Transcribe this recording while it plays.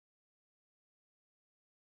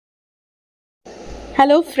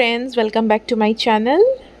Hello friends, welcome back to my channel.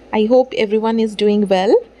 I hope everyone is doing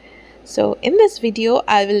well. So in this video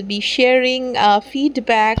I will be sharing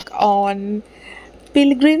feedback on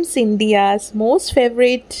Pilgrim's India's most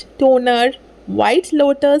favorite toner, White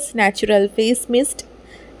Lotus Natural Face Mist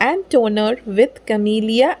and Toner with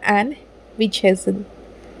Camellia and Witch Hazel.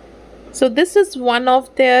 So this is one of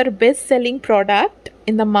their best selling product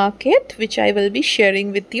in the market which I will be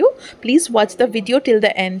sharing with you. Please watch the video till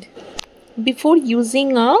the end. Before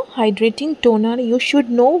using a hydrating toner, you should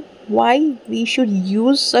know why we should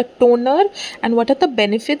use a toner and what are the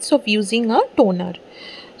benefits of using a toner.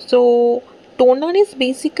 So toner is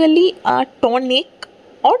basically a tonic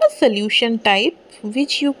or a solution type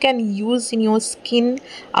which you can use in your skin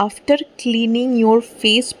after cleaning your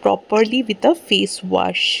face properly with a face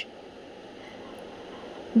wash.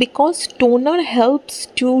 Because toner helps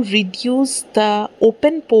to reduce the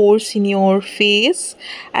open pores in your face,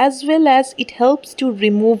 as well as it helps to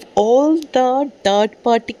remove all the dirt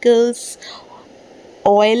particles,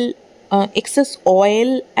 oil, excess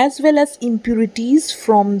oil, as well as impurities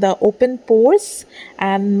from the open pores,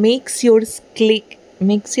 and makes your skin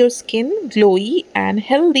glowy and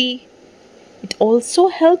healthy. It also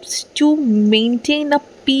helps to maintain a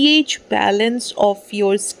pH balance of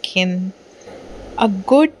your skin. A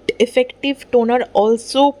good effective toner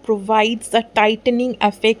also provides a tightening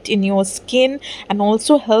effect in your skin and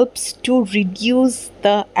also helps to reduce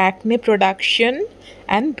the acne production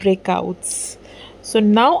and breakouts. So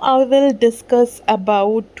now I will discuss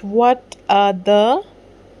about what are the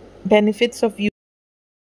benefits of use.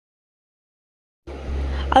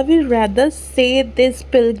 I will rather say this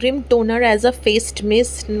Pilgrim toner as a face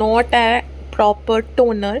mist, not a proper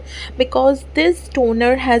toner, because this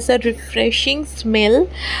toner has a refreshing smell,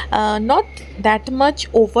 not that much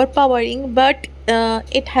overpowering, but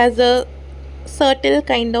it has a subtle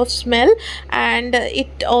kind of smell, and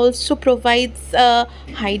it also provides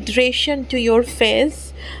hydration to your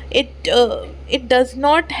face. It does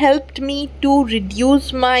not help me to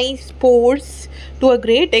reduce my pores to a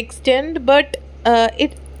great extent, but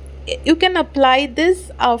you can apply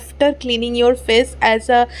this after cleaning your face as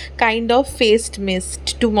a kind of face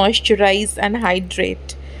mist to moisturize and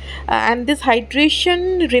hydrate. And this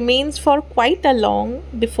hydration remains for quite a long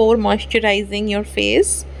before moisturizing your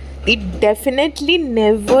face. It definitely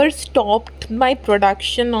never stopped my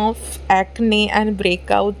production of acne and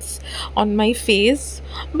breakouts on my face,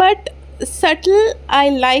 but subtle, I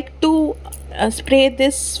like to spray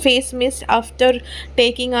this face mist after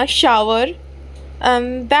taking a shower,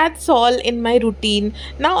 and that's all in my routine.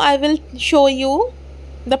 Now I will show you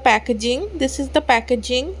the packaging. This is the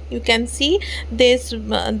packaging. You can see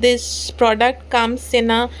this product comes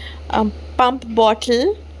in a pump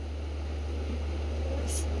bottle.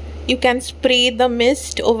 You can spray the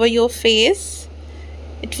mist over your face.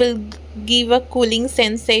 It will give a cooling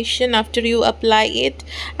sensation after you apply it,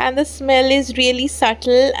 and the smell is really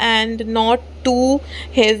subtle and not too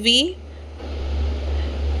heavy.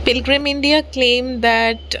 Pilgrim India claimed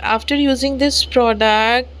that after using this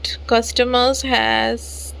product, customers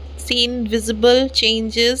has seen visible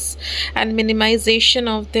changes and minimization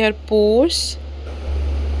of their pores.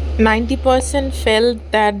 90% felt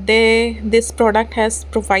that this product has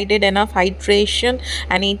provided enough hydration,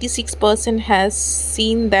 and 86% has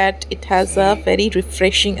seen that it has a very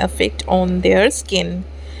refreshing effect on their skin.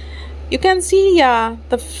 You can see, yeah,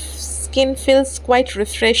 the skin feels quite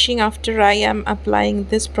refreshing after I am applying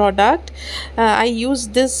this product. I use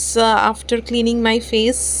this after cleaning my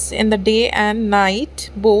face in the day and night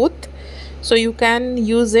both, so you can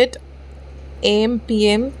use it AM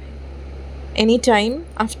PM anytime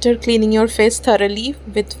after cleaning your face thoroughly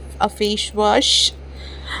with a face wash,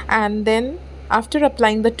 and then after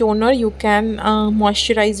applying the toner you can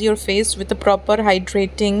moisturize your face with a proper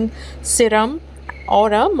hydrating serum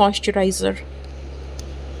or a moisturizer.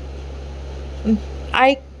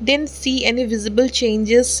 I didn't see any visible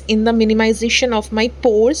changes in the minimization of my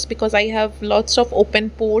pores because I have lots of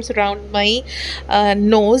open pores around my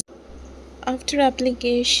nose. After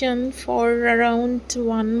application for around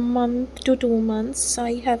 1 month to 2 months,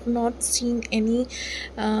 I have not seen any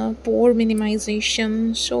pore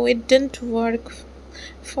minimization, so it didn't work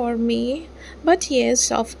for me. But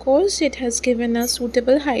yes, of course, it has given a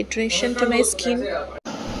suitable hydration to my skin.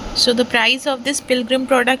 So the price of this Pilgrim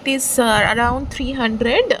product is around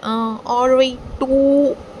 300 or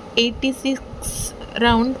 286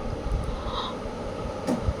 around.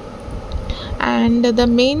 And the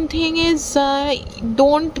main thing is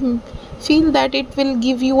don't feel that it will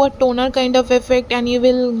give you a toner kind of effect and you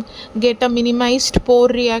will get a minimized pore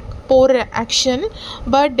pore action,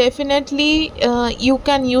 but definitely you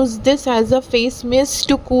can use this as a face mist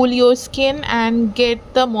to cool your skin and get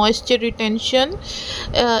the moisture retention.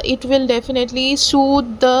 It will definitely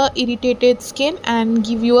soothe the irritated skin and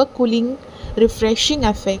give you a cooling, refreshing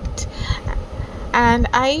effect. And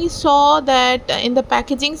I saw that in the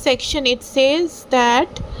packaging section it says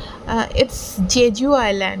that it's Jeju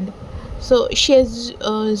Island. So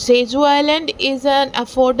Jeju Island is an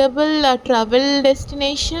affordable travel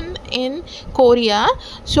destination in Korea.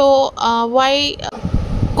 So why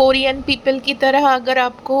Korean people की तरह अगर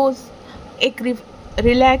आपको एक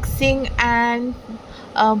relaxing and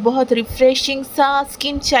बहुत refreshing सा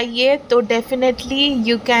skin चाहिए तो definitely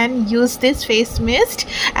you can use this face mist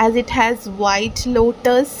as it has white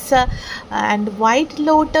lotus and white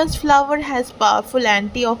lotus flower has powerful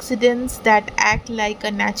antioxidants that act like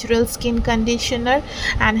a natural skin conditioner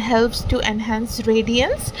and helps to enhance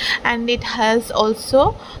radiance. And it has also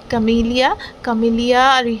camellia. Camellia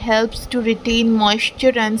helps to retain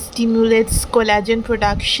moisture and stimulates collagen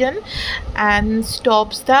production and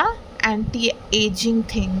stops the anti-aging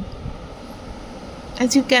thing.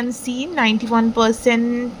 As you can see,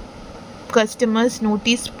 91% customers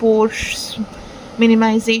notice pores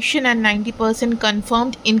minimization and 90%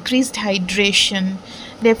 confirmed increased hydration.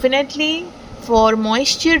 Definitely for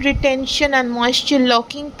moisture retention and moisture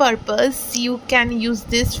locking purpose you can use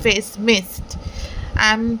this face mist.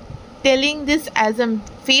 I'm telling this as a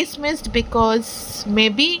face mist because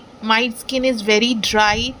maybe my skin is very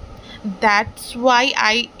dry, that's why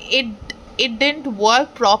it didn't work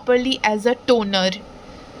properly as a toner.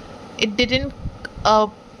 It didn't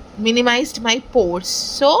minimized my pores,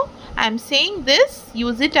 so I'm saying this,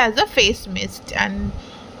 use it as a face mist and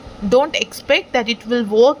don't expect that it will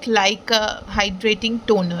work like a hydrating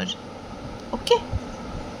toner. Okay,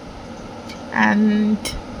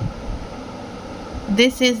 and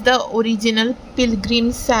this is the original Pilgrim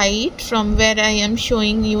site from where I am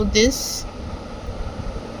showing you this.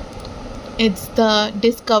 It's the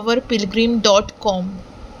discoverpilgrim.com.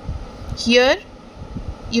 Here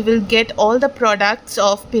you will get all the products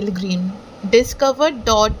of Pilgrim.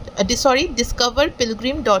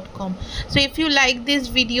 discoverpilgrim.com. So if you like this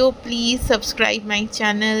video, please subscribe my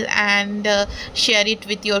channel and share it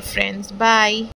with your friends. Bye.